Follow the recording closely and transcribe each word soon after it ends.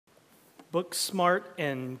Book smart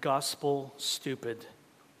and gospel stupid.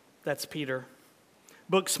 That's Peter.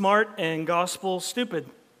 Book smart and gospel stupid.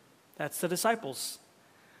 That's the disciples.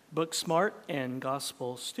 Book smart and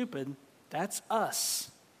gospel stupid. That's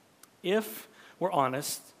us. If we're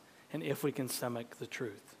honest and if we can stomach the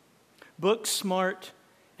truth. Book smart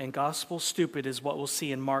and gospel stupid is what we'll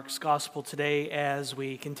see in Mark's gospel today as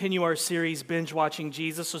we continue our series, Binge Watching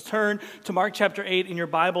Jesus. So turn to Mark chapter 8 in your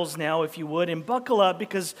Bibles now, if you would, and buckle up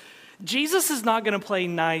because Jesus is not going to play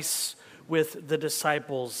nice with the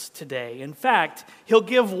disciples today. In fact, he'll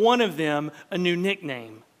give one of them a new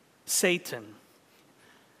nickname, Satan.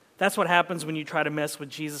 That's what happens when you try to mess with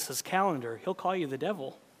Jesus' calendar. He'll call you the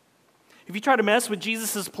devil. If you try to mess with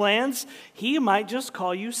Jesus' plans, he might just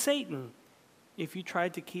call you Satan. If you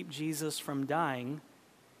tried to keep Jesus from dying,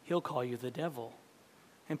 he'll call you the devil.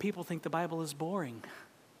 And people think the Bible is boring.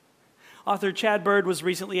 Author Chad Bird was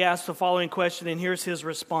recently asked the following question, and here's his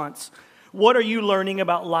response. What are you learning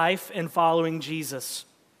about life and following Jesus?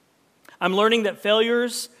 I'm learning that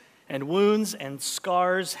failures and wounds and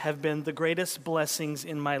scars have been the greatest blessings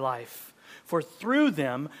in my life. For through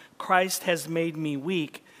them, Christ has made me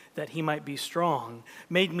weak that he might be strong,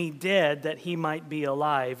 made me dead that he might be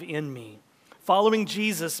alive in me. Following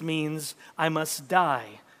Jesus means I must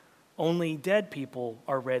die. Only dead people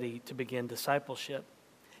are ready to begin discipleship.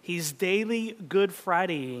 He's daily Good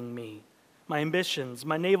Fridaying me, my ambitions,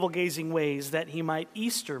 my navel-gazing ways, that he might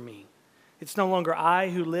Easter me. It's no longer I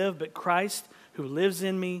who live, but Christ who lives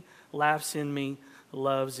in me, laughs in me,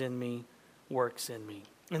 loves in me, works in me.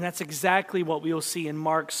 And that's exactly what we will see in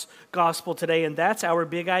Mark's gospel today, and that's our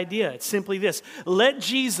big idea. It's simply this. Let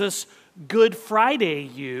Jesus Good Friday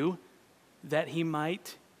you, that he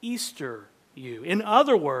might Easter you. In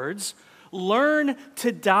other words, learn to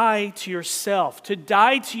die to yourself, to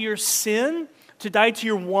die to your sin, to die to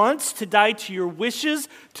your wants, to die to your wishes,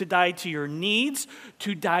 to die to your needs,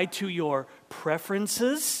 to die to your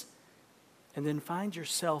preferences, and then find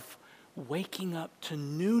yourself waking up to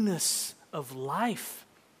newness of life.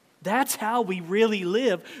 That's how we really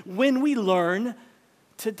live when we learn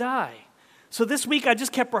to die. So this week I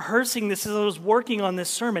just kept rehearsing this as I was working on this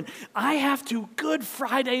sermon. I have to Good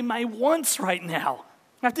Friday my wants right now.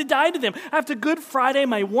 I have to die to them. I have to Good Friday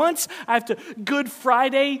my wants. I have to Good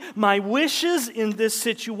Friday my wishes in this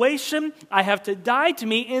situation. I have to die to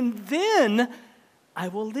me, and then I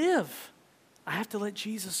will live. I have to let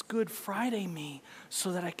Jesus Good Friday me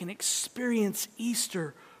so that I can experience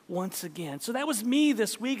Easter once again. So that was me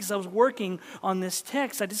this week as I was working on this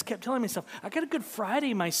text. I just kept telling myself, I got to Good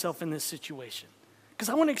Friday myself in this situation because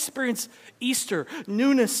I want to experience Easter,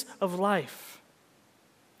 newness of life.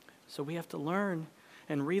 So we have to learn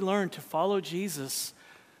and relearn to follow Jesus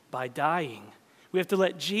by dying. We have to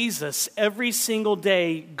let Jesus every single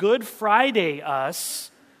day Good Friday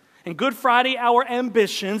us and Good Friday our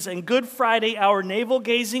ambitions and Good Friday our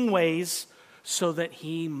navel-gazing ways so that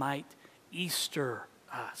he might Easter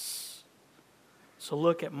us. So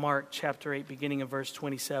look at Mark chapter 8 beginning of verse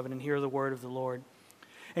 27 and hear the word of the Lord.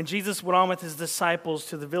 And Jesus went on with his disciples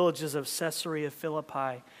to the villages of Caesarea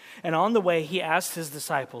Philippi. And on the way he asked his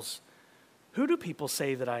disciples, "Who do people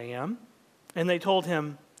say that I am?" And they told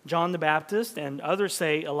him, "John the Baptist, and others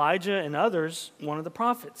say Elijah, and others one of the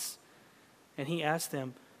prophets." And he asked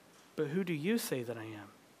them, "But who do you say that I am?"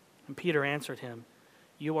 And Peter answered him,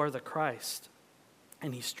 "You are the Christ."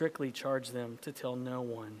 And he strictly charged them to tell no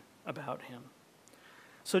one about him.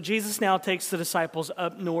 So Jesus now takes the disciples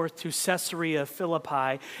up north to Caesarea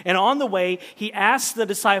Philippi. And on the way, he asks the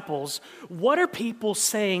disciples, "What are people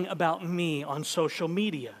saying about me on social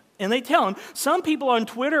media?" And they tell him, some people on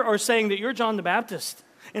Twitter are saying that you're John the Baptist.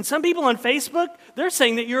 And some people on Facebook, they're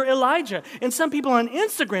saying that you're Elijah. And some people on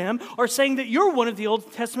Instagram are saying that you're one of the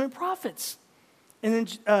Old Testament prophets. And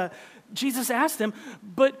then Jesus asked them,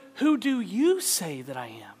 "But who do you say that I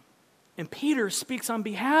am?" And Peter speaks on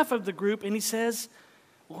behalf of the group and he says,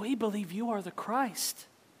 "We believe you are the Christ."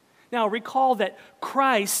 Now recall that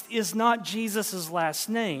Christ is not Jesus' last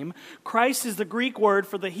name. Christ is the Greek word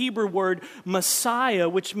for the Hebrew word Messiah,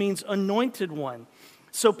 which means anointed one.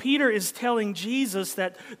 So Peter is telling Jesus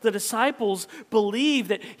that the disciples believe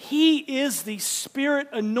that he is the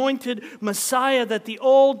Spirit-anointed Messiah that the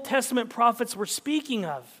Old Testament prophets were speaking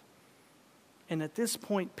of. And at this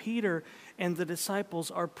point, Peter and the disciples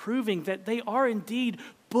are proving that they are indeed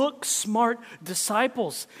book-smart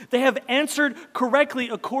disciples. They have answered correctly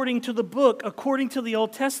according to the book, according to the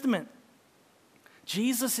Old Testament.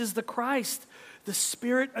 Jesus is the Christ, the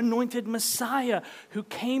Spirit-anointed Messiah who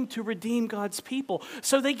came to redeem God's people.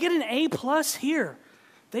 So they get an A+ here.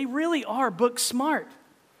 They really are book-smart.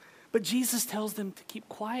 But Jesus tells them to keep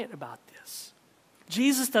quiet about this.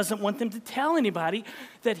 Jesus doesn't want them to tell anybody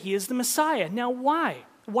that he is the Messiah. Now, why?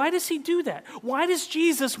 Why does he do that? Why does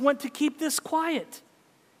Jesus want to keep this quiet?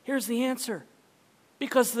 Here's the answer.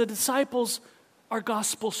 Because the disciples are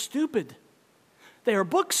gospel stupid. They are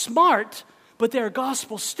book smart, but they are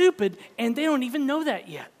gospel stupid, and they don't even know that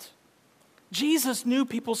yet. Jesus knew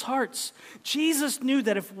people's hearts. Jesus knew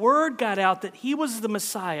that if word got out that he was the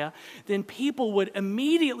Messiah, then people would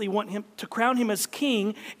immediately want him to crown him as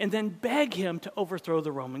king and then beg him to overthrow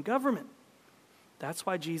the Roman government. That's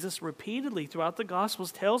why Jesus repeatedly throughout the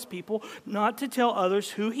Gospels tells people not to tell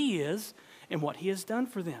others who he is and what he has done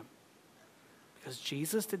for them. Because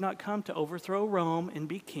Jesus did not come to overthrow Rome and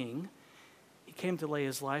be king. He came to lay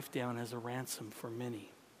his life down as a ransom for many.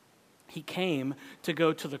 He came to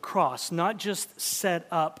go to the cross, not just set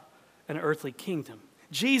up an earthly kingdom.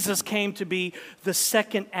 Jesus came to be the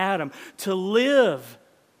second Adam, to live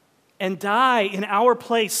and die in our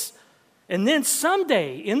place, and then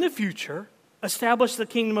someday in the future, establish the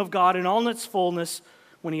kingdom of God in all its fullness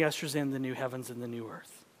when he ushers in the new heavens and the new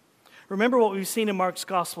earth. Remember what we've seen in Mark's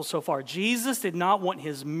gospel so far. Jesus did not want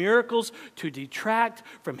his miracles to detract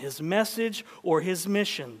from his message or his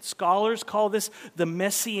mission. Scholars call this the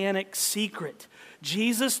messianic secret.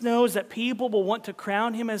 Jesus knows that people will want to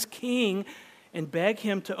crown him as king and beg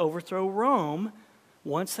him to overthrow Rome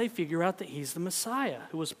once they figure out that he's the Messiah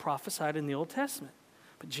who was prophesied in the Old Testament.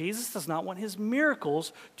 But Jesus does not want his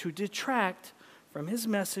miracles to detract from his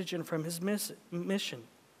message and from his mission.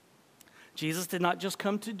 Jesus did not just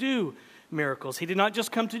come to do miracles. He did not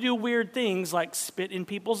just come to do weird things like spit in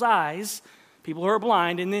people's eyes, people who are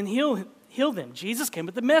blind, and then heal them. Jesus came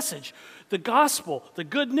with the message, the gospel, the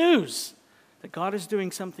good news that God is doing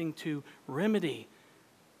something to remedy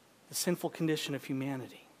the sinful condition of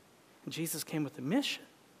humanity. And Jesus came with a mission,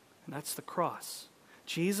 and that's the cross.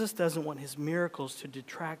 Jesus doesn't want his miracles to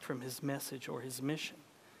detract from his message or his mission.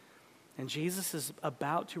 And Jesus is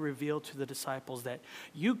about to reveal to the disciples that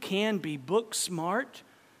you can be book smart,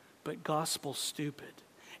 but gospel stupid.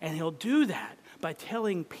 And he'll do that by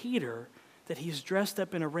telling Peter that he's dressed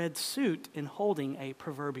up in a red suit and holding a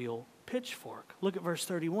proverbial pitchfork. Look at verse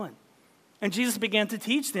 31. And Jesus began to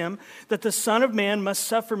teach them that the Son of Man must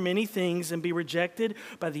suffer many things and be rejected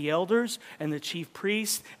by the elders and the chief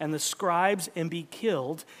priests and the scribes and be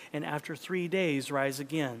killed, and after 3 days rise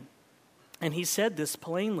again. And he said this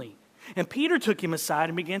plainly. And Peter took him aside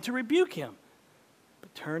and began to rebuke him.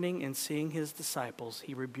 But turning and seeing his disciples,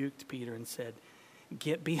 he rebuked Peter and said,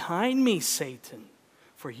 "Get behind me, Satan,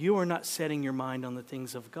 for you are not setting your mind on the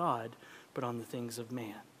things of God, but on the things of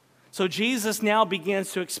man." So Jesus now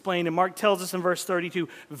begins to explain, and Mark tells us in verse 32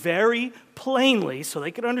 very plainly, so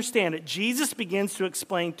they could understand it. Jesus begins to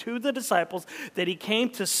explain to the disciples that he came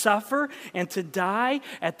to suffer and to die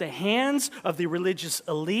at the hands of the religious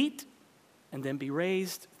elite, and then be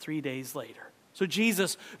raised 3 days later. So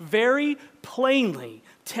Jesus very plainly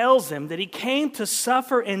tells them that he came to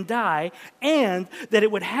suffer and die, and that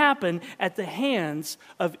it would happen at the hands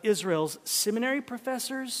of Israel's seminary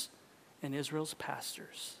professors and Israel's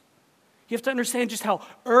pastors. You have to understand just how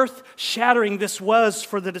earth-shattering this was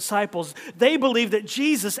for the disciples. They believed that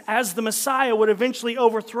Jesus, as the Messiah, would eventually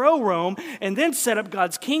overthrow Rome and then set up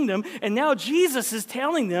God's kingdom. And now Jesus is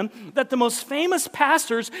telling them that the most famous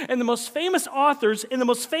pastors and the most famous authors and the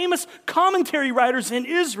most famous commentary writers in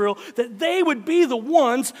Israel, that they would be the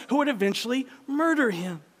ones who would eventually murder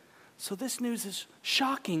him. So this news is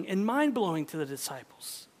shocking and mind-blowing to the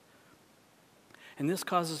disciples. And this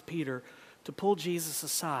causes Peter to pull Jesus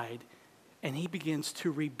aside, and he begins to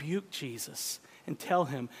rebuke Jesus and tell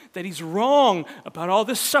him that he's wrong about all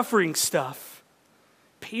this suffering stuff.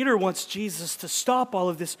 Peter wants Jesus to stop all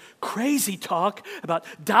of this crazy talk about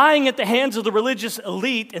dying at the hands of the religious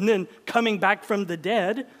elite and then coming back from the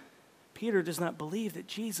dead. Peter does not believe that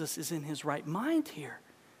Jesus is in his right mind here.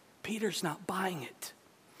 Peter's not buying it.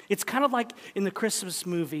 It's kind of like in the Christmas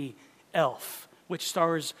movie Elf, which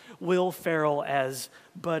stars Will Ferrell as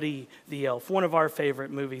Buddy the Elf, one of our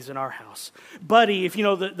favorite movies in our house. Buddy, if you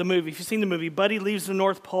know the movie, if you've seen the movie, Buddy leaves the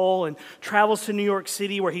North Pole and travels to New York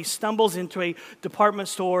City, where he stumbles into a department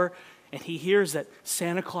store and he hears that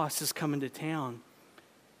Santa Claus is coming to town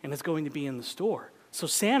and is going to be in the store. So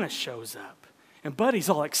Santa shows up and Buddy's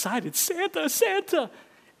all excited, "Santa, Santa!"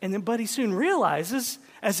 And then Buddy soon realizes,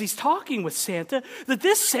 as he's talking with Santa, that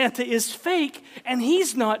this Santa is fake and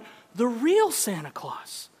he's not the real Santa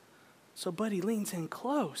Claus. So Buddy leans in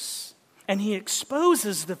close and he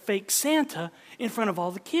exposes the fake Santa in front of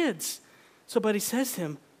all the kids. So Buddy says to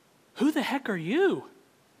him, "Who the heck are you?"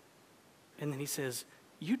 And then he says,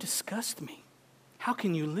 "You disgust me. How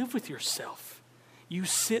can you live with yourself? You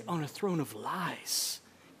sit on a throne of lies.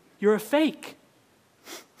 You're a fake."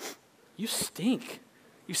 You stink.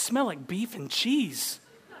 You smell like beef and cheese.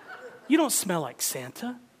 You don't smell like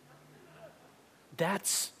Santa.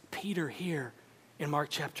 That's Peter here in Mark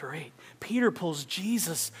chapter 8. Peter pulls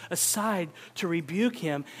Jesus aside to rebuke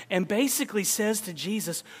him and basically says to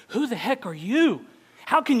Jesus, who the heck are you?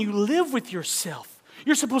 How can you live with yourself?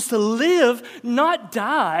 You're supposed to live, not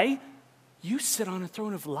die. You sit on a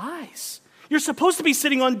throne of lies. You're supposed to be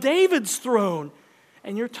sitting on David's throne.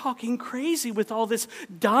 And you're talking crazy with all this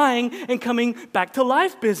dying and coming back to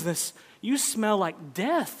life business. You smell like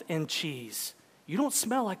death and cheese. You don't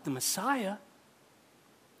smell like the Messiah.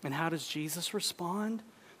 And how does Jesus respond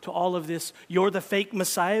to all of this, you're the fake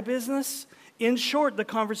Messiah business? In short, the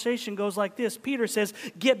conversation goes like this. Peter says,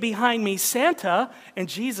 get behind me, Santa. And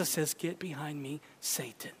Jesus says, get behind me,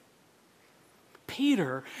 Satan.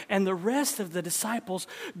 Peter and the rest of the disciples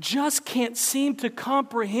just can't seem to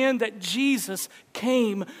comprehend that Jesus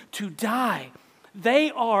came to die.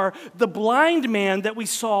 They are the blind man that we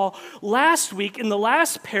saw last week in the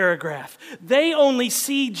last paragraph. They only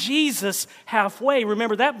see Jesus halfway.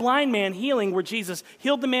 Remember that blind man healing where Jesus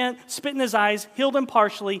healed the man, spit in his eyes, healed him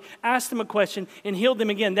partially, asked him a question, and healed him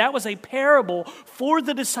again. That was a parable for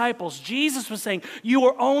the disciples. Jesus was saying, you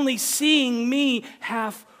are only seeing me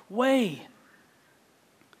halfway.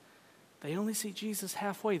 They only see Jesus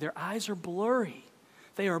halfway. Their eyes are blurry.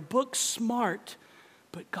 They are book smart,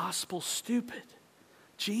 but gospel stupid.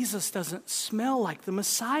 Jesus doesn't smell like the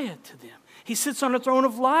Messiah to them. He sits on a throne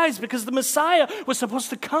of lies because the Messiah was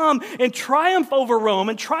supposed to come and triumph over Rome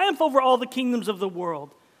and triumph over all the kingdoms of the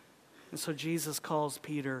world. And so Jesus calls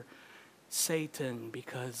Peter Satan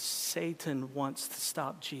because Satan wants to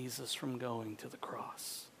stop Jesus from going to the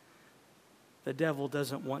cross. The devil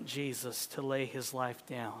doesn't want Jesus to lay his life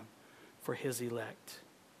down for his elect.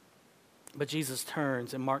 But Jesus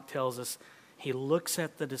turns, and Mark tells us, he looks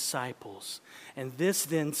at the disciples, and this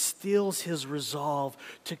then steels his resolve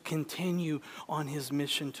to continue on his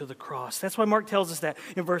mission to the cross. That's why Mark tells us that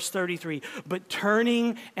in verse 33. But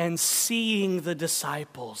turning and seeing the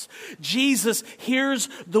disciples, Jesus hears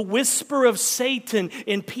the whisper of Satan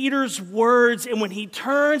in Peter's words, and when he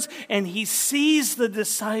turns and he sees the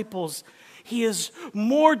disciples, he is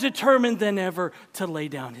more determined than ever to lay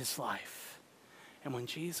down his life. And when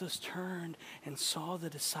Jesus turned and saw the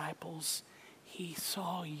disciples, he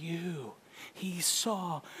saw you. He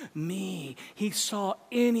saw me. He saw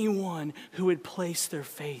anyone who would place their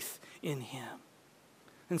faith in him.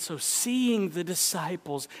 And so seeing the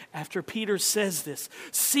disciples, after Peter says this,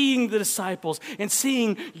 seeing the disciples and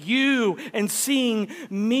seeing you and seeing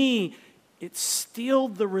me, it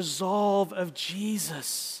steeled the resolve of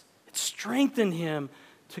Jesus. It strengthened him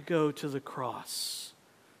to go to the cross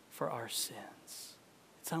for our sins.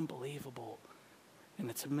 It's unbelievable and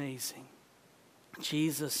it's amazing.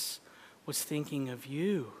 Jesus was thinking of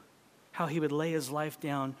you, how he would lay his life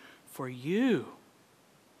down for you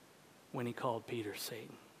when he called Peter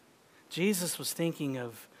Satan. Jesus was thinking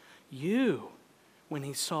of you when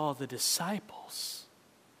he saw the disciples.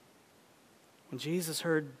 When Jesus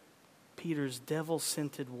heard Peter's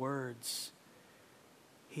devil-scented words,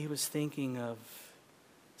 he was thinking of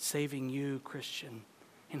saving you, Christian,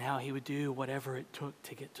 and how he would do whatever it took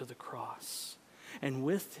to get to the cross. And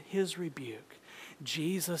with his rebuke,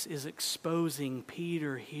 Jesus is exposing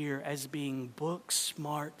Peter here as being book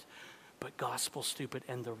smart but gospel stupid.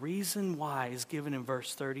 And the reason why is given in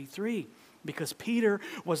verse 33. Because Peter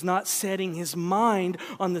was not setting his mind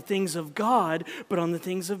on the things of God, but on the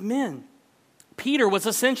things of men. Peter was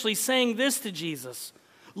essentially saying this to Jesus.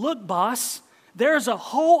 Look, boss, there's a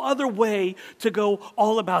whole other way to go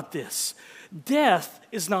all about this. Death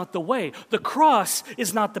is not the way. The cross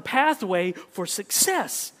is not the pathway for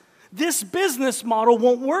success. This business model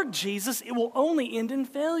won't work, Jesus. It will only end in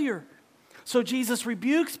failure. So Jesus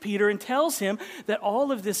rebukes Peter and tells him that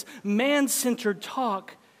all of this man-centered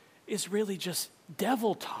talk is really just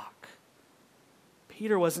devil talk.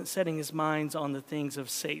 Peter wasn't setting his minds on the things of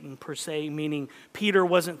Satan per se, meaning Peter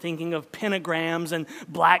wasn't thinking of pentagrams and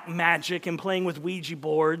black magic and playing with Ouija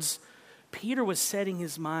boards. Peter was setting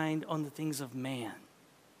his mind on the things of man.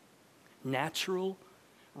 Natural,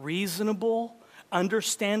 reasonable,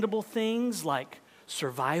 understandable things like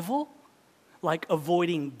survival, like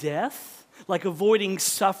avoiding death, like avoiding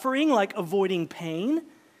suffering, like avoiding pain.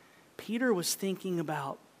 Peter was thinking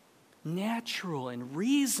about natural and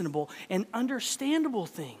reasonable and understandable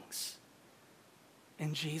things.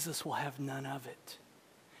 And Jesus will have none of it,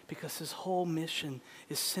 because his whole mission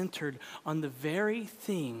is centered on the very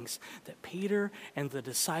things that Peter and the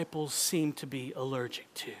disciples seem to be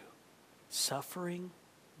allergic to: suffering,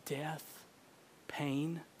 death,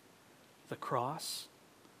 pain, the cross.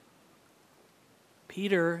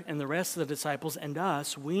 Peter and the rest of the disciples and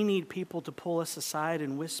us, we need people to pull us aside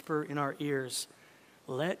and whisper in our ears,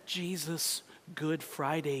 let Jesus Good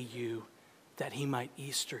Friday you, that he might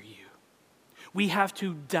Easter you. We have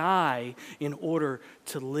to die in order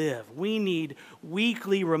to live. We need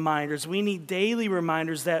weekly reminders. We need daily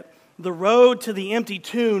reminders that the road to the empty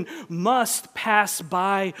tomb must pass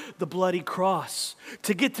by the bloody cross.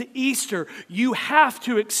 To get to Easter, you have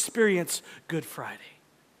to experience Good Friday.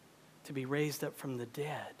 To be raised up from the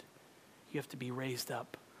dead, you have to be raised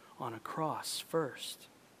up on a cross first.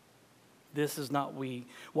 This is not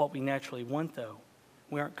what we naturally want, though.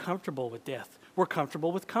 We aren't comfortable with death. We're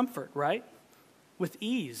comfortable with comfort, right? With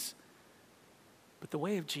ease. But the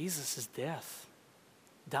way of Jesus is death.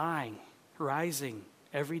 Dying, rising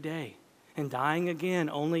every day, and dying again,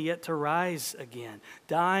 only yet to rise again.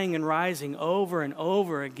 Dying and rising over and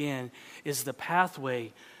over again is the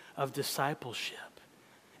pathway of discipleship.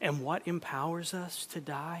 And what empowers us to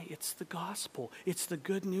die? It's the gospel. It's the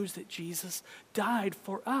good news that Jesus died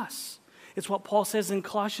for us. It's what Paul says in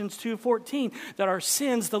Colossians 2:14, that our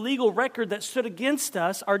sins, the legal record that stood against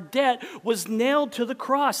us, our debt was nailed to the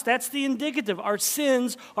cross. That's the indicative. Our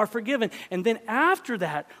sins are forgiven. And then after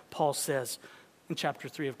that, Paul says in chapter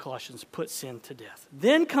 3 of Colossians, put sin to death.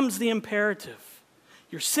 Then comes the imperative.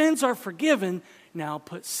 Your sins are forgiven, now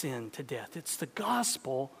put sin to death. It's the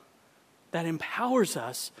gospel that empowers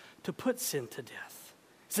us to put sin to death.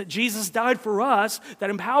 It's that Jesus died for us that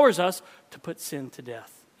empowers us to put sin to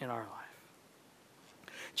death in our life.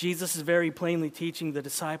 Jesus is very plainly teaching the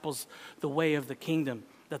disciples the way of the kingdom,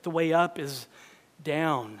 that the way up is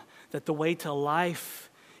down, that the way to life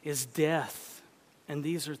is death. And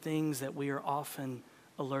these are things that we are often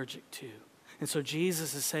allergic to. And so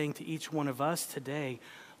Jesus is saying to each one of us today,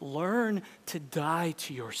 learn to die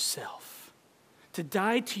to yourself. To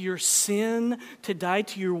die to your sin, to die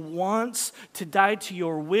to your wants, to die to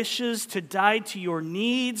your wishes, to die to your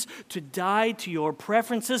needs, to die to your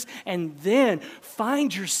preferences, and then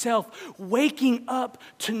find yourself waking up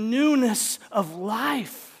to newness of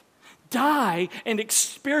life. Die and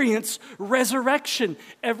experience resurrection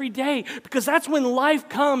every day, because that's when life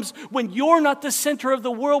comes, when you're not the center of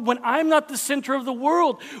the world, when I'm not the center of the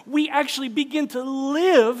world. We actually begin to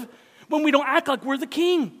live when we don't act like we're the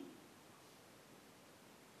king.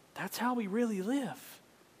 That's how we really live.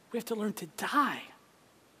 We have to learn to die.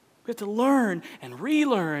 We have to learn and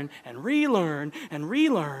relearn and relearn and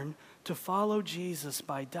relearn to follow Jesus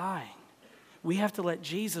by dying. We have to let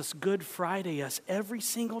Jesus Good Friday us every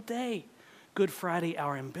single day. Good Friday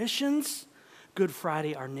our ambitions, Good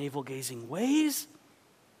Friday our navel-gazing ways,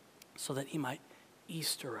 so that he might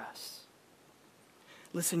Easter us.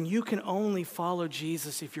 Listen, you can only follow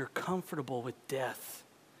Jesus if you're comfortable with death.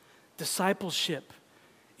 Discipleship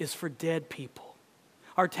is for dead people.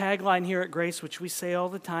 Our tagline here at Grace, which we say all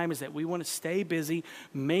the time, is that we want to stay busy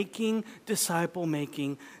making disciples.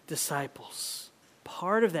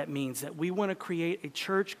 Part of that means that we want to create a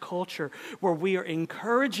church culture where we are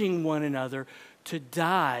encouraging one another to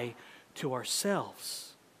die to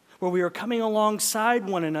ourselves, where we are coming alongside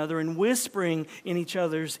one another and whispering in each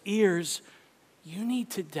other's ears, you need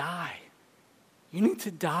to die. You need to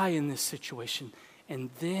die in this situation. And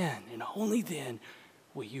then, and only then,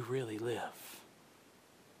 will you really live?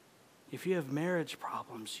 If you have marriage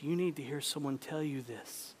problems, you need to hear someone tell you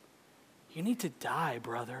this. You need to die,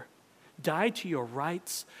 brother. Die to your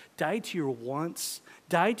rights, die to your wants,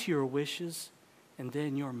 die to your wishes, and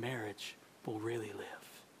then your marriage will really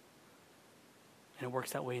live. And it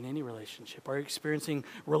works that way in any relationship. Are you experiencing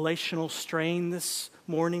relational strain this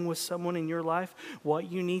morning with someone in your life?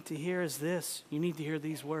 What you need to hear is this. You need to hear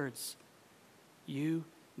these words. You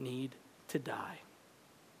need to die.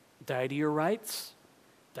 Die to your rights,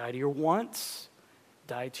 die to your wants,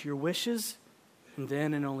 die to your wishes, and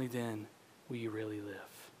then and only then will you really live.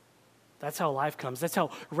 That's how life comes. That's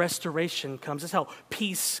how restoration comes. That's how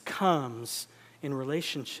peace comes in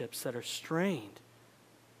relationships that are strained.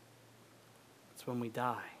 It's when we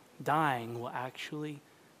die. Dying will actually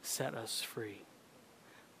set us free.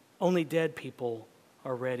 Only dead people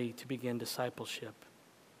are ready to begin discipleship.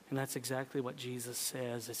 And that's exactly what Jesus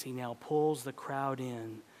says as he now pulls the crowd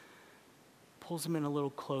in, pulls them in a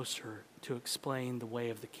little closer to explain the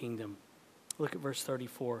way of the kingdom. Look at verse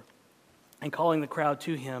 34. And calling the crowd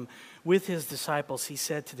to him with his disciples, he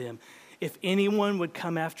said to them, if anyone would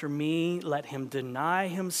come after me, let him deny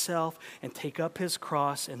himself and take up his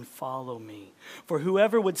cross and follow me. For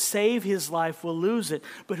whoever would save his life will lose it,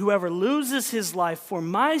 but whoever loses his life for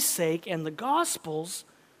my sake and the gospel's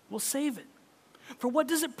will save it. For what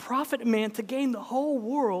does it profit a man to gain the whole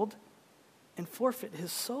world and forfeit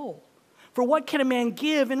his soul? For what can a man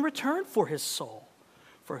give in return for his soul?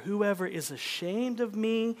 For whoever is ashamed of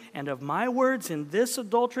me and of my words in this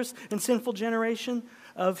adulterous and sinful generation,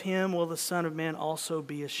 of him will the Son of Man also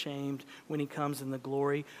be ashamed when he comes in the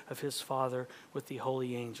glory of his Father with the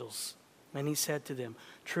holy angels. And he said to them,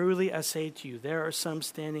 truly I say to you, there are some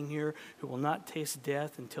standing here who will not taste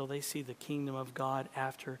death until they see the kingdom of God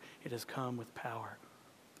after it has come with power.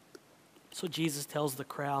 So Jesus tells the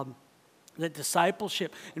crowd that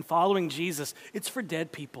discipleship and following Jesus, it's for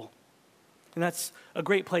dead people. And that's a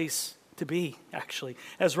great place to be, actually.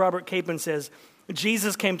 As Robert Capon says,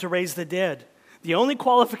 Jesus came to raise the dead. The only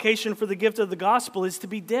qualification for the gift of the gospel is to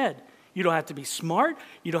be dead. You don't have to be smart.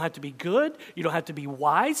 You don't have to be good. You don't have to be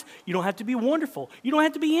wise. You don't have to be wonderful. You don't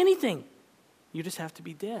have to be anything. You just have to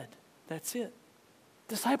be dead. That's it.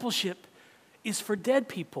 Discipleship is for dead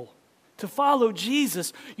people. To follow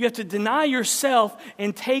Jesus, you have to deny yourself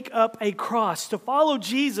and take up a cross. To follow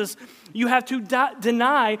Jesus, you have to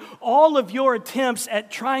deny all of your attempts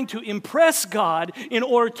at trying to impress God in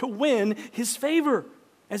order to win his favor,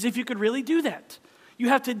 as if you could really do that. You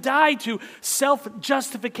have to die to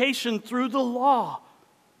self-justification through the law.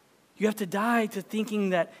 You have to die to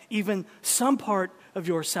thinking that even some part of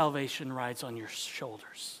your salvation rides on your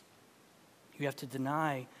shoulders. You have to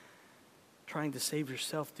deny trying to save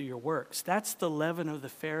yourself through your works. That's the leaven of the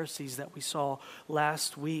Pharisees that we saw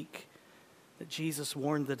last week that Jesus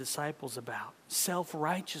warned the disciples about.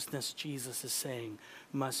 Self-righteousness, Jesus is saying,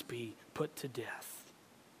 must be put to death.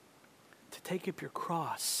 To take up your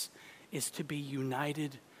cross is to be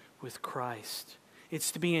united with Christ.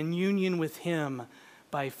 It's to be in union with him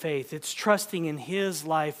by faith. It's trusting in his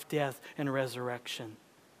life, death, and resurrection.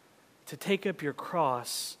 To take up your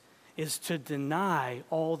cross is to deny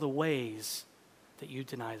all the ways that you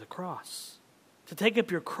deny the cross. To take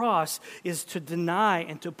up your cross is to deny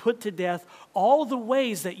and to put to death all the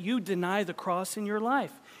ways that you deny the cross in your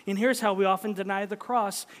life. And here's how we often deny the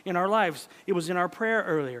cross in our lives. It was in our prayer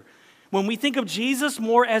earlier. When we think of Jesus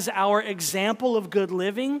more as our example of good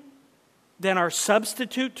living than our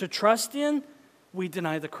substitute to trust in, we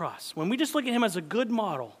deny the cross. When we just look at him as a good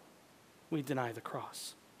model, we deny the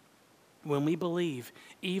cross. When we believe,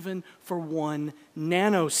 even for 1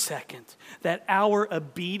 nanosecond, that our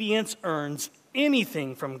obedience earns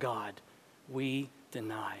anything from God, we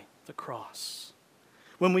deny the cross.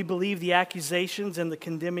 When we believe the accusations and the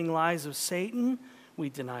condemning lies of Satan, we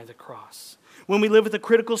deny the cross. When we live with a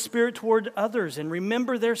critical spirit toward others and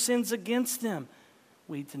remember their sins against them,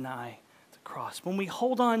 we deny the cross. When we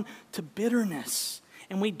hold on to bitterness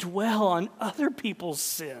and we dwell on other people's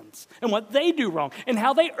sins and what they do wrong and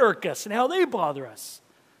how they irk us and how they bother us,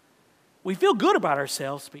 we feel good about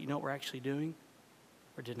ourselves, but you know what we're actually doing?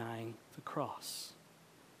 We're denying the cross.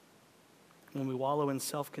 When we wallow in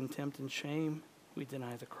self-contempt and shame, we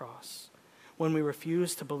deny the cross. When we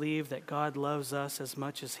refuse to believe that God loves us as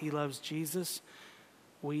much as he loves Jesus,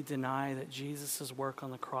 we deny that Jesus' work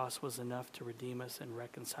on the cross was enough to redeem us and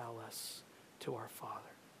reconcile us to our Father.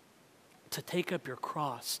 To take up your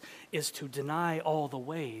cross is to deny all the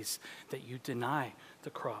ways that you deny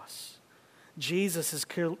the cross. Jesus is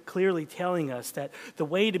clearly telling us that the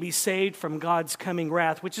way to be saved from God's coming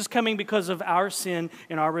wrath, which is coming because of our sin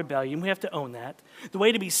and our rebellion, we have to own that. The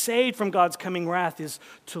way to be saved from God's coming wrath is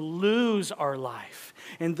to lose our life.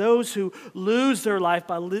 And those who lose their life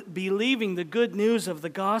by believing the good news of the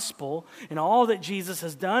gospel and all that Jesus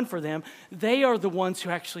has done for them, they are the ones who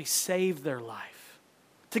actually save their life.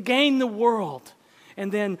 To gain the world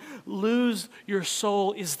and then lose your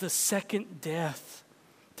soul is the second death.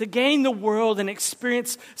 To gain the world and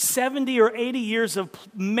experience 70 or 80 years of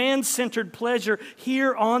man-centered pleasure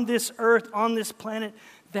here on this earth, on this planet,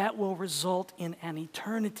 that will result in an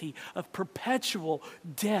eternity of perpetual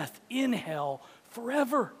death in hell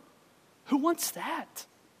forever. Who wants that?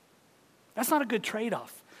 That's not a good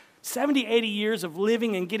trade-off. 70, 80 years of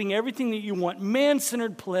living and getting everything that you want,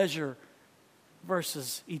 man-centered pleasure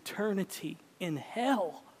versus eternity in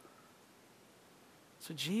hell.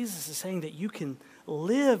 So Jesus is saying that you can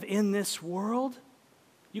live in this world.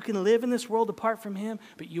 You can live in this world apart from him,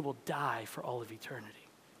 but you will die for all of eternity.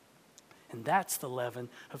 And that's the leaven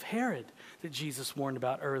of Herod that Jesus warned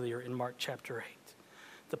about earlier in Mark chapter 8.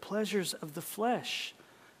 The pleasures of the flesh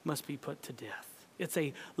must be put to death. It's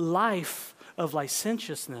a life of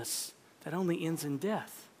licentiousness that only ends in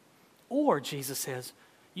death. Or, Jesus says,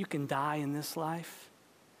 you can die in this life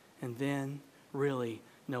and then really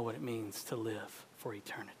know what it means to live for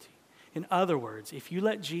eternity. In other words, if you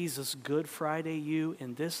let Jesus Good Friday you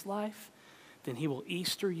in this life, then he will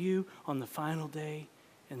Easter you on the final day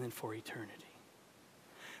and then for eternity.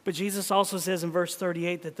 But Jesus also says in verse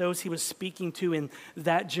 38 that those he was speaking to in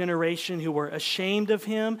that generation who were ashamed of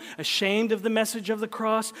him, ashamed of the message of the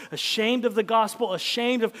cross, ashamed of the gospel,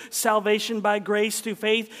 ashamed of salvation by grace through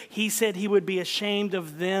faith, he said he would be ashamed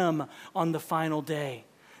of them on the final day.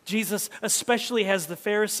 Jesus especially has the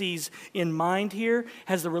Pharisees in mind here,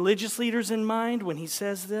 has the religious leaders in mind when he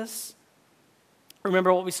says this.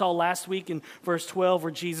 Remember what we saw last week in verse 12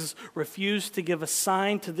 where Jesus refused to give a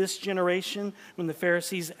sign to this generation when the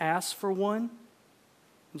Pharisees asked for one?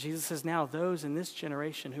 And Jesus says, now those in this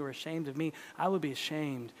generation who are ashamed of me, I will be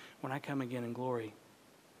ashamed when I come again in glory.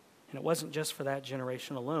 And it wasn't just for that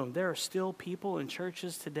generation alone. There are still people in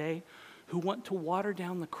churches today who want to water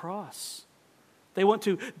down the cross. They want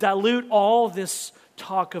to dilute all this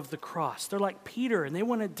talk of the cross. They're like Peter, and they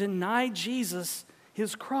want to deny Jesus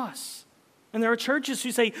his cross. And there are churches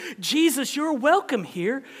who say, Jesus, you're welcome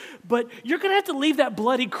here, but you're going to have to leave that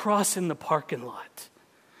bloody cross in the parking lot.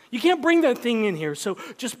 You can't bring that thing in here, so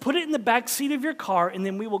just put it in the back seat of your car, and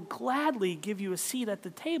then we will gladly give you a seat at the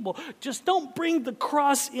table. Just don't bring the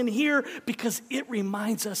cross in here because it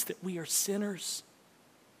reminds us that we are sinners.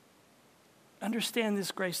 Understand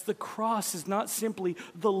this, Grace. The cross is not simply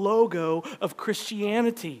the logo of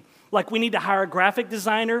Christianity. Like we need to hire a graphic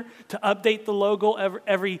designer to update the logo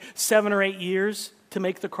every 7 or 8 years to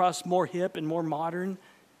make the cross more hip and more modern.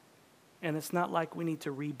 And it's not like we need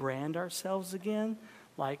to rebrand ourselves again,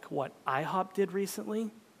 like what IHOP did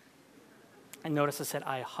recently. I notice I said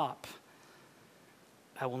IHOP.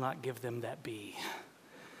 I will not give them that B.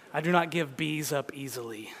 I do not give B's up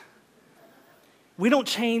easily. We don't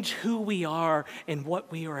change who we are and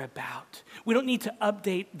what we are about. We don't need to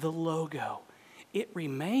update the logo. It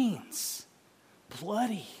remains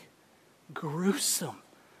bloody, gruesome,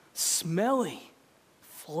 smelly,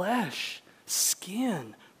 flesh,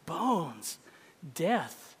 skin, bones,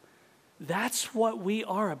 death. That's what we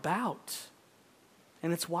are about.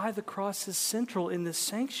 And it's why the cross is central in this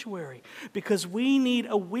sanctuary, because we need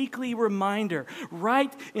a weekly reminder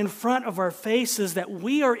right in front of our faces that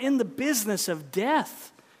we are in the business of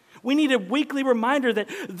death. We need a weekly reminder that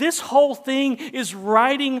this whole thing is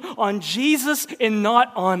riding on Jesus and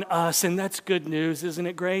not on us. And that's good news, isn't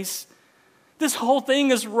it, Grace? This whole thing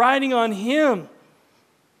is riding on him.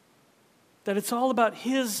 That it's all about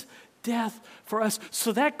his death for us.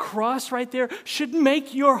 So that cross right there should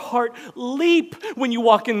make your heart leap when you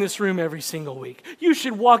walk in this room every single week. You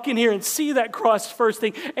should walk in here and see that cross first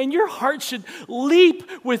thing, and your heart should leap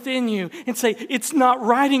within you and say, it's not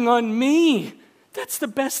riding on me. That's the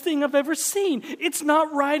best thing I've ever seen. It's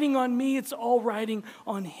not riding on me, it's all riding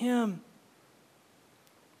on him.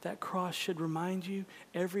 That cross should remind you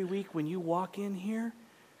every week when you walk in here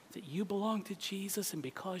that you belong to Jesus, and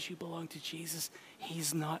because you belong to Jesus,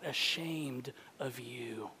 he's not ashamed of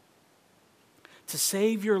you. To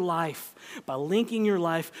save your life by linking your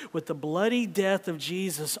life with the bloody death of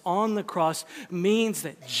Jesus on the cross means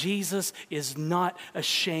that Jesus is not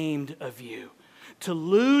ashamed of you. To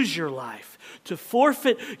lose your life, to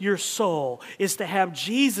forfeit your soul, is to have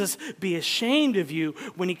Jesus be ashamed of you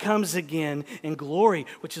when he comes again in glory,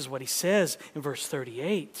 which is what he says in verse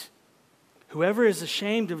 38. Whoever is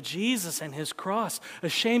ashamed of Jesus and his cross,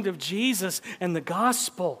 ashamed of Jesus and the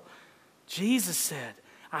gospel, Jesus said,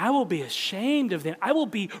 I will be ashamed of them. I will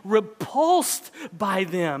be repulsed by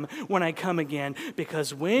them when I come again,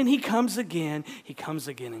 because when he comes again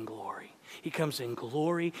in glory. He comes in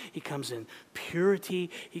glory, he comes in purity,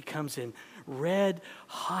 he comes in red,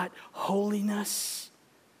 hot holiness,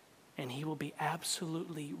 and he will be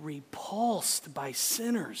absolutely repulsed by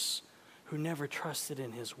sinners who never trusted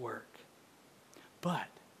in his work. But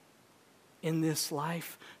in this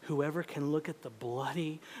life, whoever can look at the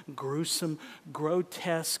bloody, gruesome,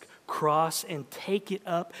 grotesque cross and take it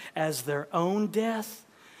up as their own death,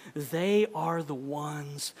 they are the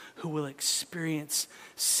ones who will experience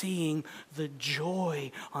seeing the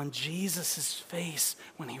joy on Jesus' face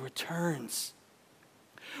when he returns.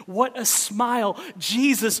 What a smile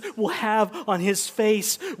Jesus will have on his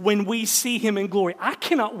face when we see him in glory. I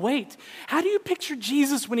cannot wait. How do you picture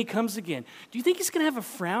Jesus when he comes again? Do you think he's going to have a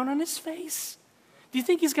frown on his face? Do you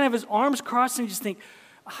think he's going to have his arms crossed and just think,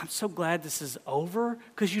 I'm so glad this is over,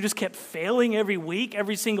 because you just kept failing every week,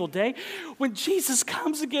 every single day? When Jesus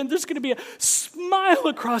comes again, there's going to be a smile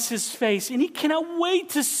across his face, and he cannot wait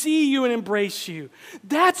to see you and embrace you.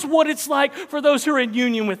 That's what it's like for those who are in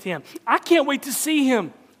union with him. I can't wait to see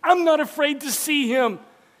him. I'm not afraid to see him.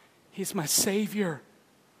 He's my Savior.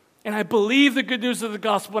 And I believe the good news of the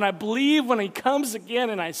gospel, and I believe when he comes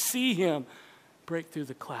again and I see him break through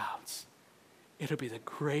the clouds, it'll be the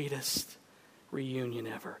greatest reunion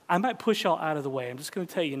ever. I might push y'all out of the way. I'm just going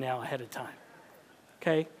to tell you now ahead of time.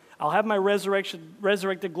 okay? I'll have my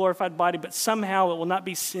resurrected, glorified body, but somehow it will not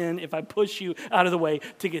be sin if I push you out of the way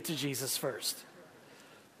to get to Jesus first.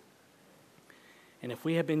 And if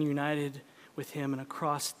we have been united with him in a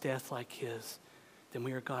cross death like his, then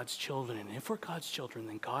we are God's children. And if we're God's children,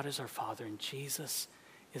 then God is our Father and Jesus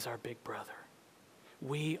is our big brother.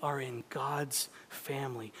 We are in God's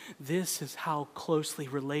family. This is how closely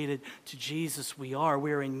related to Jesus we are.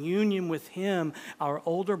 We are in union with him, our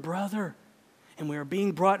older brother. And we are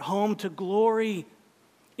being brought home to glory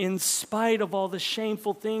in spite of all the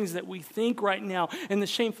shameful things that we think right now, and the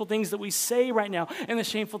shameful things that we say right now, and the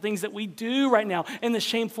shameful things that we do right now, and the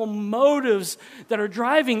shameful motives that are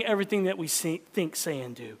driving everything that we think, say,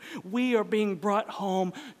 and do. We are being brought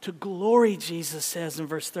home to glory, Jesus says in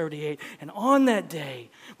verse 38. And on that day,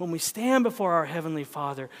 when we stand before our Heavenly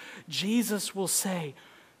Father, Jesus will say,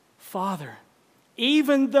 Father,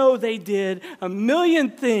 even though they did a million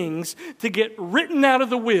things to get written out of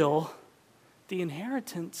the will, the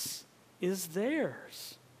inheritance is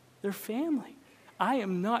theirs, their family. I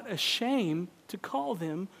am not ashamed to call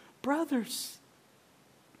them brothers.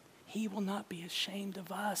 He will not be ashamed of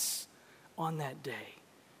us on that day,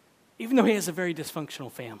 even though he has a very dysfunctional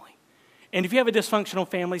family. And if you have a dysfunctional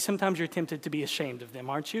family, sometimes you're tempted to be ashamed of them,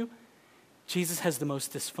 aren't you? Jesus has the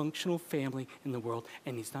most dysfunctional family in the world,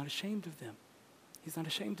 and he's not ashamed of them. He's not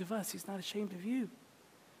ashamed of us. He's not ashamed of you.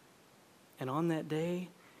 And on that day,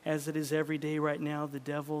 as it is every day right now, the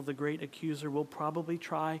devil, the great accuser, will probably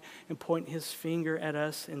try and point his finger at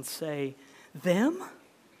us and say, them?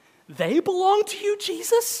 They belong to you,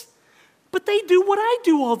 Jesus? But they do what I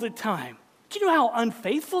do all the time. Do you know how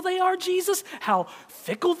unfaithful they are, Jesus? How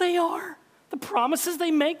fickle they are? The promises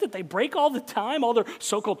they make that they break all the time, all their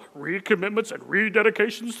so-called recommitments and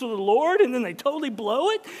rededications to the Lord, and then they totally blow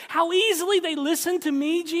it. How easily they listen to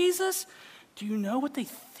me, Jesus. Do you know what they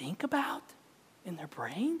think about in their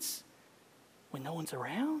brains when no one's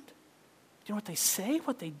around? Do you know what they say,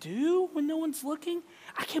 what they do when no one's looking?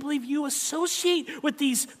 I can't believe you associate with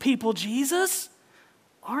these people, Jesus.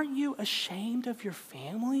 Aren't you ashamed of your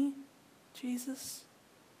family, Jesus?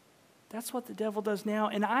 That's what the devil does now,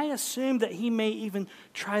 and I assume that he may even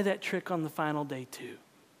try that trick on the final day too.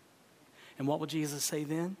 And what will Jesus say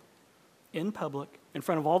then? In public, in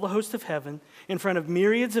front of all the hosts of heaven, in front of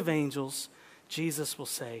myriads of angels, Jesus will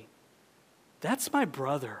say, that's my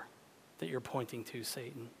brother that you're pointing to,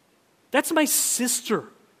 Satan. That's my sister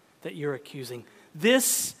that you're accusing.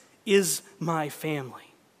 This is my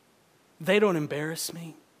family. They don't embarrass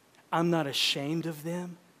me. I'm not ashamed of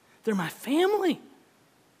them. They're my family.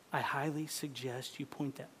 I highly suggest you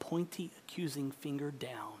point that pointy, accusing finger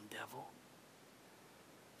down, devil.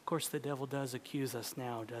 Of course, the devil does accuse us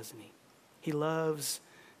now, doesn't he? He loves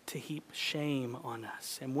to heap shame on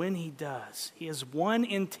us. And when he does, he has one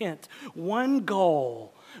intent, one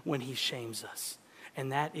goal when he shames us.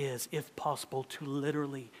 And that is, if possible, to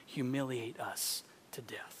literally humiliate us to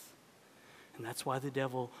death. And that's why the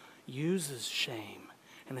devil uses shame.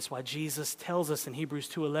 And that's why Jesus tells us in Hebrews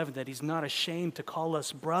 2:11 that he's not ashamed to call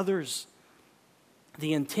us brothers.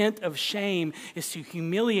 The intent of shame is to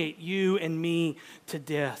humiliate you and me to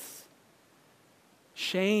death.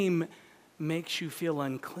 Shame makes you feel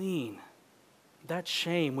unclean. That's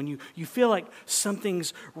shame. When you feel like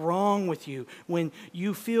something's wrong with you, when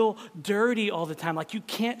you feel dirty all the time, like you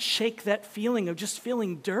can't shake that feeling of just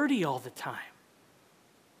feeling dirty all the time.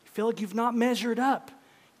 You feel like you've not measured up.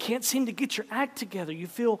 Can't seem to get your act together. You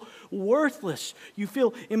feel worthless. You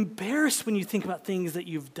feel embarrassed when you think about things that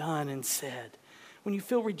you've done and said. When you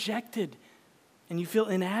feel rejected and you feel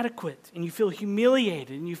inadequate and you feel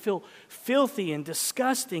humiliated and you feel filthy and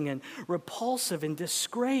disgusting and repulsive and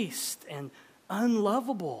disgraced and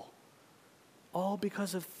unlovable. All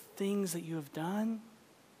because of things that you have done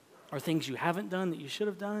or things you haven't done that you should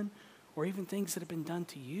have done or even things that have been done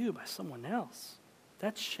to you by someone else.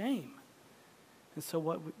 That's shame. And so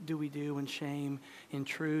what do we do when shame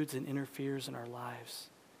intrudes and interferes in our lives?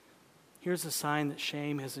 Here's a sign that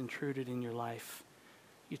shame has intruded in your life.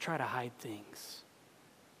 You try to hide things,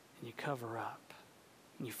 and you cover up,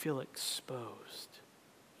 and you feel exposed.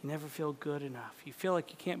 You never feel good enough. You feel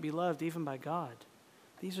like you can't be loved even by God.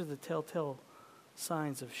 These are the telltale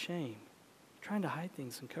signs of shame. Trying to hide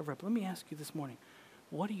things and cover up. Let me ask you this morning,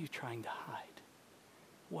 what are you trying to hide?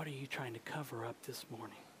 What are you trying to cover up this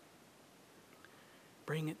morning?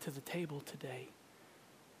 Bring it to the table today.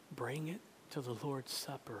 Bring it to the Lord's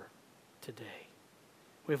Supper today.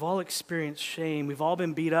 We've all experienced shame. We've all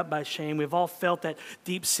been beat up by shame. We've all felt that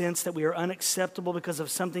deep sense that we are unacceptable because of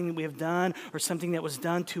something that we have done or something that was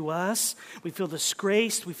done to us. We feel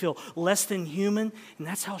disgraced. We feel less than human. And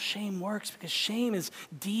that's how shame works, because shame is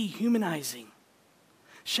dehumanizing.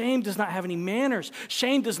 Shame does not have any manners.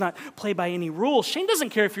 Shame does not play by any rules. Shame doesn't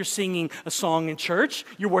care if you're singing a song in church,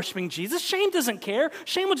 you're worshiping Jesus. Shame doesn't care.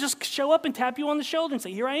 Shame will just show up and tap you on the shoulder and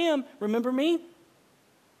say, here I am, remember me?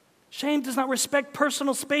 Shame does not respect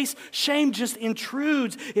personal space. Shame just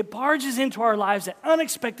intrudes. It barges into our lives at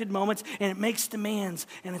unexpected moments, and it makes demands,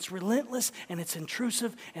 and it's relentless, and it's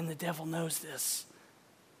intrusive, and the devil knows this.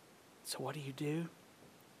 So what do?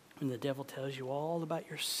 When the devil tells you all about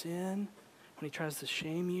your sin, when he tries to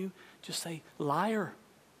shame you, just say, liar,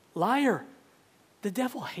 liar. The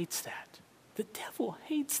devil hates that. The devil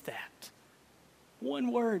hates that.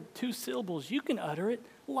 One word, 2 syllables, you can utter it,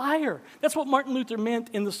 liar. That's what Martin Luther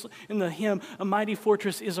meant in the hymn, A Mighty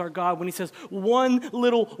Fortress is Our God, when he says, one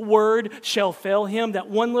little word shall fail him. That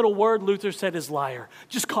one little word, Luther said, is liar.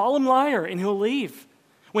 Just call him liar and he'll leave.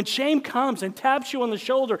 When shame comes and taps you on the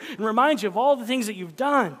shoulder and reminds you of all the things that you've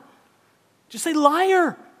done, just say,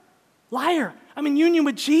 liar, liar. I'm in union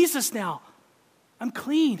with Jesus now. I'm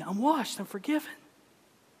clean, I'm washed, I'm forgiven.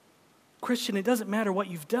 Christian, it doesn't matter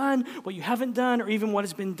what you've done, what you haven't done, or even what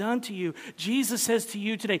has been done to you. Jesus says to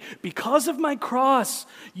you today, because of my cross,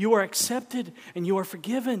 you are accepted, and you are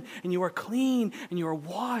forgiven, and you are clean, and you are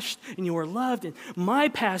washed, and you are loved. And my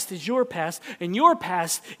past is your past, and your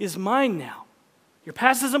past is mine now. Your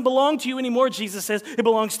past doesn't belong to you anymore, Jesus says. It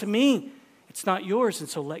belongs to me. It's not yours, and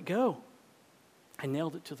so let go. I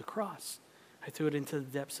nailed it to the cross. I threw it into the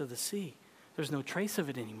depths of the sea. There's no trace of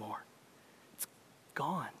it anymore. It's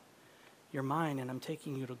gone. You're mine, and I'm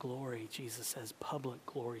taking you to glory, Jesus says, public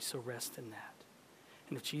glory, so rest in that.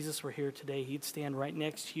 And if Jesus were here today, he'd stand right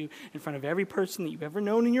next to you in front of every person that you've ever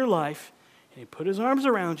known in your life, and he'd put his arms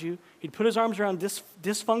around you, he'd put his arms around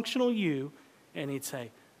dysfunctional you, and he'd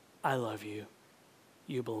say, I love you.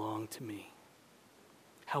 You belong to me.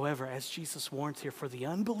 However, as Jesus warns here, for the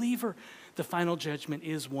unbeliever, the final judgment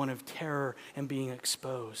is one of terror and being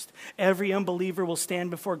exposed. Every unbeliever will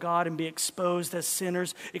stand before God and be exposed as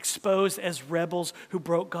sinners, exposed as rebels who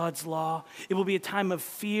broke God's law. It will be a time of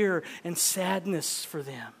fear and sadness for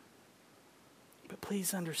them. But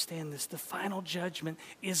please understand this, the final judgment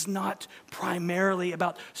is not primarily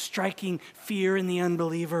about striking fear in the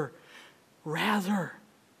unbeliever. Rather,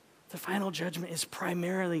 the final judgment is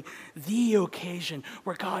primarily the occasion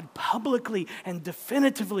where God publicly and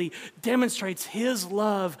definitively demonstrates his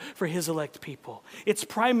love for his elect people. It's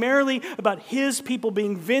primarily about his people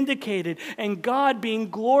being vindicated and God being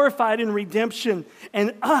glorified in redemption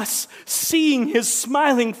and us seeing his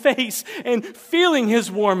smiling face and feeling his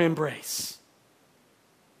warm embrace.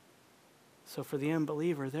 So for the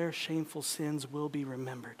unbeliever, their shameful sins will be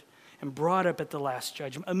remembered and brought up at the last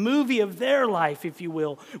judgment. A movie of their life, if you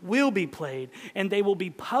will be played, and they will be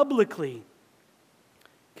publicly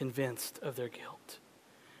convinced of their guilt.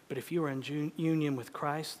 But if you are in union with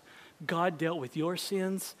Christ, God dealt with your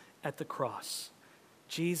sins at the cross.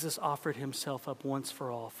 Jesus offered himself up once for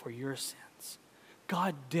all for your sins.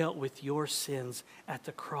 God dealt with your sins at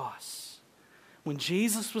the cross. When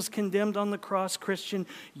Jesus was condemned on the cross, Christian,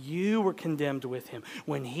 you were condemned with him.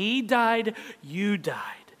 When he died, you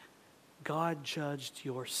died. God judged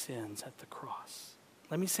your sins at the cross.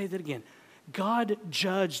 Let me say that again. God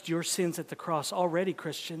judged your sins at the cross already,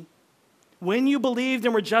 Christian. When you believed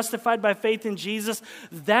and were justified by faith in Jesus,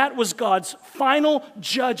 that was God's final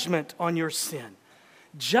judgment on your sin.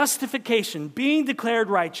 Justification, being declared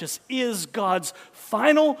righteous, is God's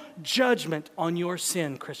final judgment on your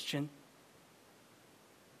sin, Christian.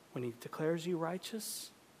 When he declares you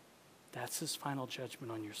righteous, that's his final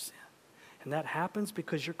judgment on your sin. And that happens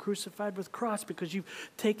because you're crucified with cross, because you've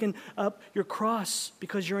taken up your cross,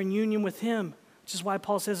 because you're in union with him. Which is why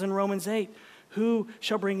Paul says in Romans 8, who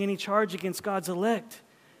shall bring any charge against God's elect?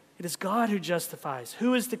 It is God who justifies.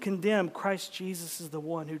 Who is to condemn? Christ Jesus is the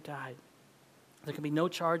one who died. There can be no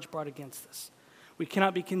charge brought against us. We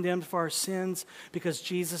cannot be condemned for our sins because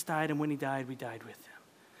Jesus died, and when he died, we died with him.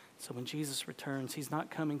 So when Jesus returns, he's not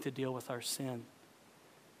coming to deal with our sin.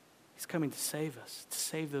 He's coming to save us, to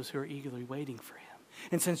save those who are eagerly waiting for him.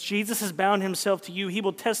 And since Jesus has bound himself to you, he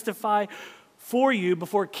will testify for you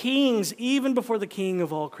before kings, even before the King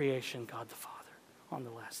of all creation, God the Father, on the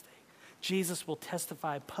last day. Jesus will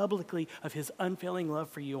testify publicly of his unfailing love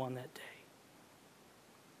for you on that day.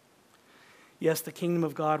 Yes, the kingdom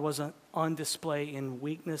of God was on display in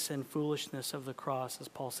weakness and foolishness of the cross, as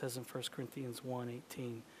Paul says in 1 Corinthians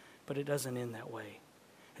 1:18, but it doesn't end that way.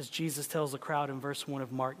 As Jesus tells the crowd in verse 1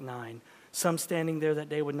 of Mark 9, some standing there that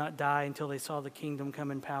day would not die until they saw the kingdom come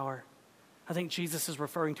in power. I think Jesus is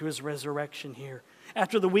referring to his resurrection here.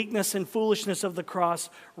 After the weakness and foolishness of the cross,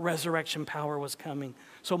 resurrection power was coming.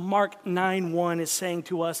 So Mark 9:1 is saying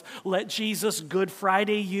to us, let Jesus Good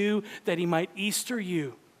Friday you, that he might Easter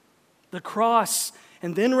you. The cross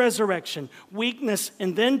and then resurrection, weakness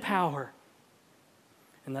and then power.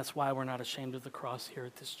 And that's why we're not ashamed of the cross here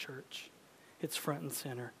at this church. It's front and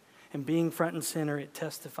center. And being front and center, it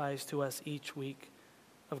testifies to us each week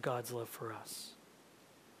of God's love for us.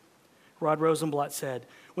 Rod Rosenblatt said,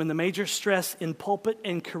 when the major stress in pulpit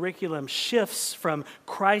and curriculum shifts from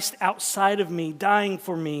Christ outside of me, dying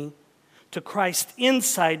for me, to Christ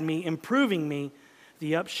inside me, improving me,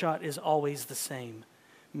 the upshot is always the same.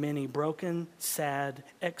 Many broken, sad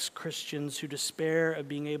ex-Christians who despair of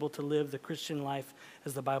being able to live the Christian life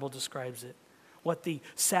as the Bible describes it. What the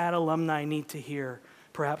sad alumni need to hear,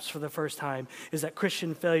 perhaps for the first time, is that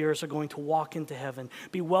Christian failures are going to walk into heaven,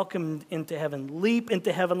 be welcomed into heaven, leap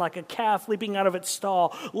into heaven like a calf leaping out of its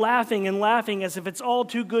stall, laughing and laughing as if it's all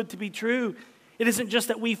too good to be true. It isn't just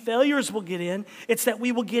that we failures will get in, it's that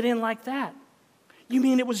we will get in like that. You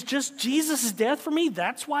mean it was just Jesus' death for me?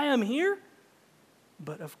 That's why I'm here?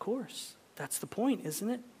 But of course, that's the point, isn't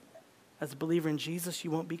it? As a believer in Jesus, you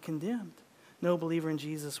won't be condemned. No believer in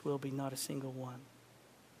Jesus will be, not a single one.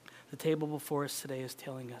 The table before us today is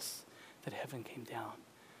telling us that heaven came down,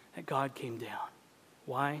 that God came down.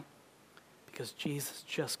 Why? Because Jesus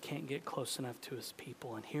just can't get close enough to his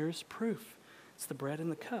people. And here's proof. It's the bread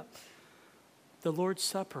and the cup. The Lord's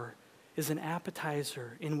Supper is an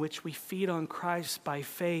appetizer in which we feed on Christ by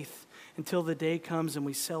faith until the day comes and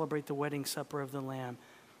we celebrate the wedding supper of the Lamb.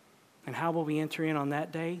 And how will we enter in on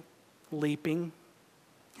that day? Leaping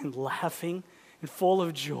and laughing and full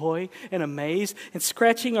of joy and amaze and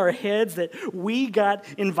scratching our heads that we got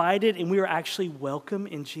invited and we were actually welcome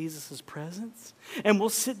in Jesus' presence. And we'll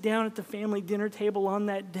sit down at the family dinner table on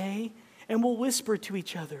that day and we'll whisper to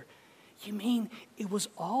each other, you mean it was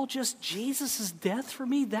all just Jesus' death for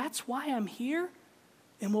me? That's why I'm here?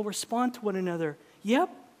 And we'll respond to one another, yep,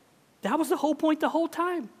 that was the whole point the whole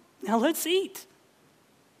time. Now let's eat.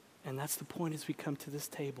 And that's the point as we come to this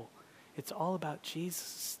table. It's all about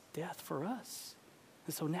Jesus' death for us.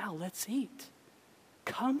 And so now let's eat.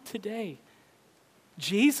 Come today.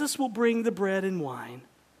 Jesus will bring the bread and wine,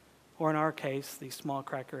 or in our case, the small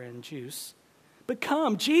cracker and juice. But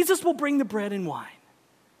come, Jesus will bring the bread and wine.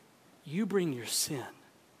 You bring your sin.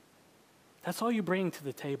 That's all you bring to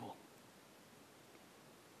the table.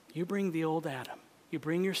 You bring the old Adam. You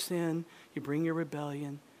bring your sin. You bring your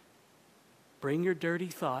rebellion. Bring your dirty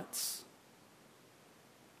thoughts.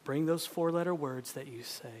 Bring those 4-letter words that you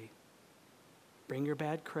say. Bring your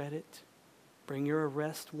bad credit. Bring your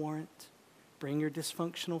arrest warrant. Bring your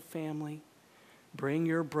dysfunctional family. Bring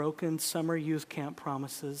your broken summer youth camp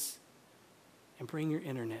promises. And bring your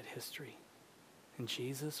internet history. And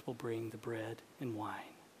Jesus will bring the bread and wine.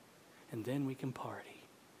 And then we can party.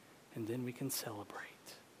 And then we can celebrate.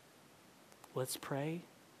 Let's pray,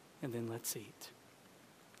 and then let's eat.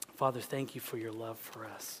 Father, thank you for your love for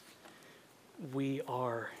us. We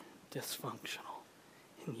are dysfunctional,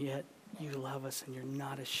 and yet you love us, and you're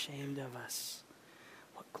not ashamed of us.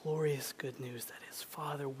 What glorious good news that is.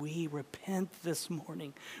 Father, we repent this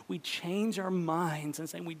morning. We change our minds and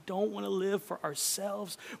say we don't want to live for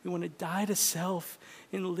ourselves. We want to die to self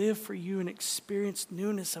and live for you and experience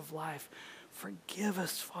newness of life. Forgive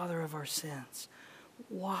us, Father, of our sins.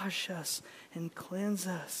 Wash us and cleanse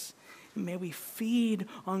us. May we feed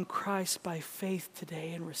on Christ by faith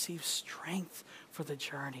today and receive strength for the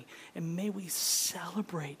journey. And may we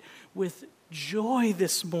celebrate with joy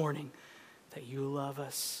this morning that you love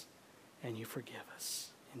us and you forgive us.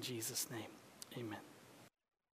 In Jesus' name, amen.